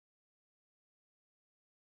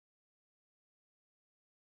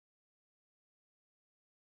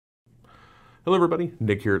Hello everybody,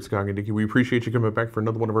 Nick here at Scoggin-Dickey. We appreciate you coming back for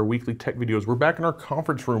another one of our weekly tech videos. We're back in our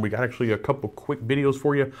conference room. We got actually a couple quick videos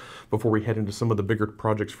for you before we head into some of the bigger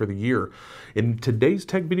projects for the year. In today's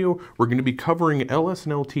tech video, we're going to be covering LS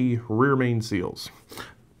and LT rear main seals.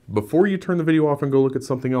 Before you turn the video off and go look at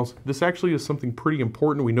something else, this actually is something pretty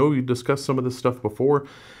important. We know we discussed some of this stuff before.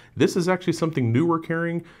 This is actually something new we're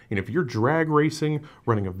carrying, and if you're drag racing,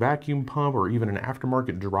 running a vacuum pump, or even an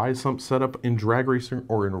aftermarket dry sump setup in drag racing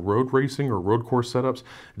or in road racing or road course setups,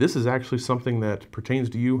 this is actually something that pertains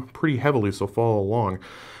to you pretty heavily, so follow along.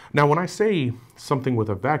 Now, when I say something with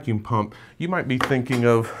a vacuum pump, you might be thinking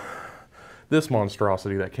of this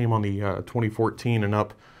monstrosity that came on the 2014 and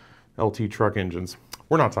up LT truck engines.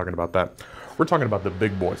 We're not talking about that. We're talking about the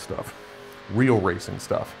big boy stuff, real racing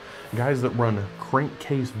stuff. Guys that run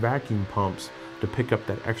crankcase vacuum pumps to pick up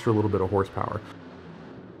that extra little bit of horsepower.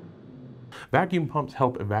 Vacuum pumps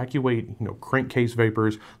help evacuate, crankcase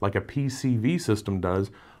vapors like a PCV system does,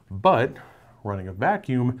 but running a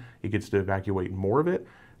vacuum, it gets to evacuate more of it,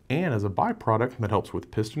 and as a byproduct, that helps with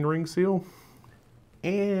piston ring seal,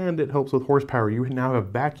 and it helps with horsepower. You now have a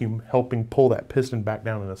vacuum helping pull that piston back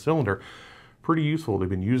down in the cylinder. Pretty useful. They've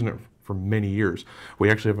been using it for many years.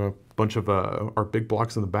 We actually have a bunch of our big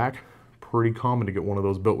blocks in the back. Pretty common to get one of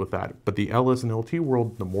those built with that. But the LS and LT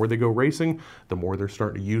world, the more they go racing, the more they're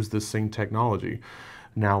starting to use this same technology.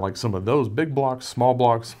 Now, like some of those big blocks, small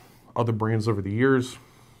blocks, other brands over the years,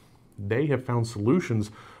 they have found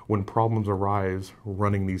solutions when problems arise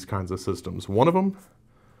running these kinds of systems. One of them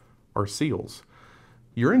are seals.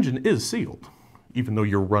 Your engine is sealed, even though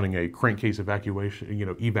you're running a crankcase evacuation,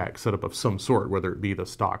 evac setup of some sort, whether it be the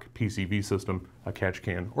stock PCV system, a catch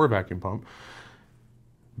can, or a vacuum pump.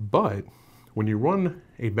 But when you run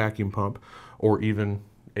a vacuum pump or even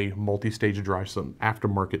a multi-stage dry sump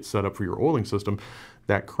aftermarket setup for your oiling system,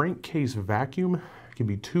 that crankcase vacuum can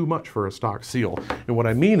be too much for a stock seal. And what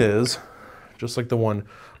I mean is, just like the one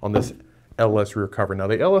on this LS rear cover. Now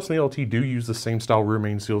the LS and the LT do use the same style rear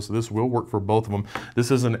main seal, so this will work for both of them. This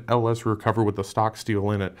is an LS rear cover with the stock steel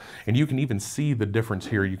in it, and you can even see the difference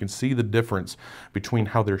here. You can see the difference between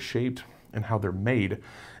how they're shaped and how they're made.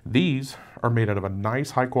 These are made out of a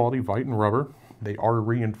nice high quality Viton rubber. They are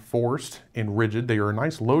reinforced and rigid. They are a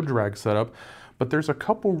nice low drag setup, but there's a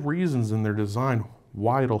couple reasons in their design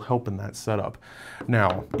why it'll help in that setup.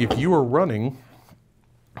 Now, if you are running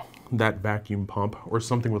that vacuum pump or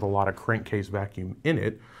something with a lot of crankcase vacuum in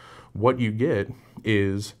it, what you get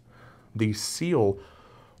is the seal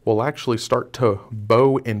will actually start to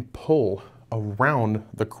bow and pull around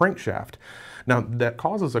the crankshaft. Now that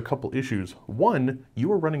causes a couple issues. One, you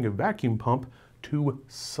are running a vacuum pump to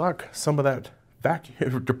suck some of that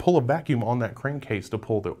vacuum, to pull a vacuum on that crankcase to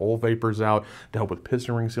pull the oil vapors out, to help with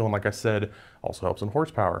piston ring seal, and like I said, also helps in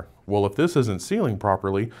horsepower. Well, if this isn't sealing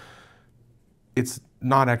properly, it's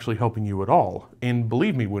not actually helping you at all. And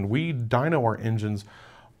believe me, when we dyno our engines,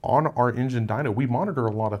 on our engine dyno, we monitor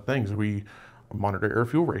a lot of things. We monitor air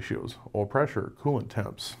fuel ratios, oil pressure, coolant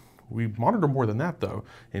temps. We monitor more than that though,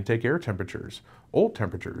 intake air temperatures, oil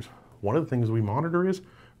temperatures. One of the things we monitor is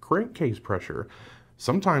crankcase pressure.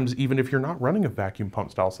 Sometimes even if you're not running a vacuum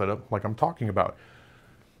pump style setup like I'm talking about,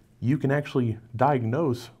 you can actually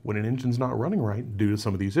diagnose when an engine's not running right due to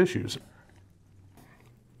some of these issues.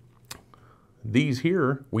 These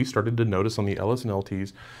here, we started to notice on the LS and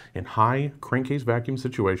LTs in high crankcase vacuum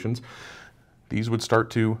situations, these would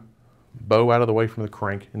start to bow out of the way from the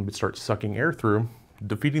crank and would start sucking air through,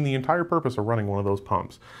 defeating the entire purpose of running one of those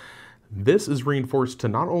pumps. This is reinforced to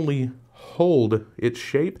not only hold its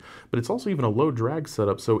shape, but it's also even a low drag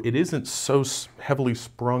setup, so it isn't so heavily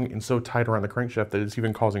sprung and so tight around the crankshaft that it's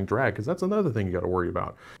even causing drag, because that's another thing you got to worry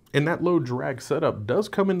about. And that low drag setup does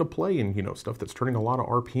come into play in stuff that's turning a lot of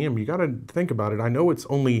RPM. You got to think about it. I know it's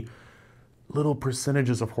only little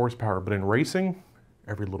percentages of horsepower, but in racing,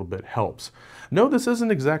 every little bit helps. No, this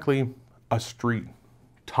isn't exactly a street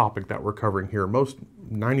topic that we're covering here. Most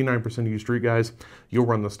 99% of you street guys, you'll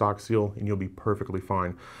run the stock seal and you'll be perfectly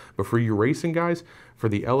fine. But for you racing guys, for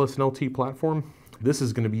the LS and LT platform, this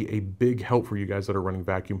is going to be a big help for you guys that are running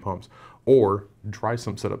vacuum pumps or dry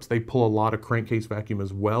sump setups. They pull a lot of crankcase vacuum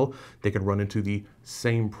as well. They can run into the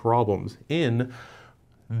same problems in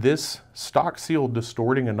this stock seal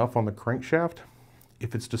distorting enough on the crankshaft.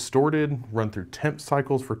 If it's distorted, run through temp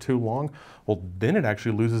cycles for too long, well, then it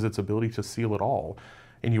actually loses its ability to seal at all.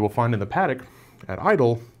 And you will find in the paddock, at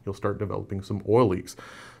idle, you'll start developing some oil leaks.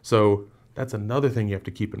 So that's another thing you have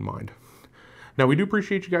to keep in mind. Now, we do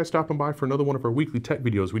appreciate you guys stopping by for another one of our weekly tech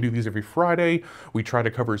videos. We do these every Friday. We try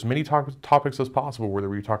to cover as many topics as possible, whether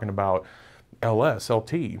we're talking about LS,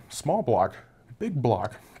 LT, small block, big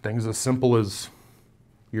block, things as simple as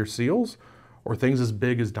your seals, or things as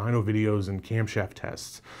big as dyno videos and camshaft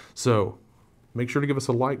tests. So make sure to give us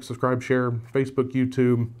a like, subscribe, share, Facebook,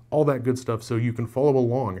 YouTube, all that good stuff so you can follow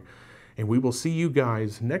along. And we will see you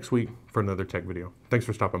guys next week for another tech video. Thanks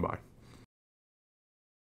for stopping by.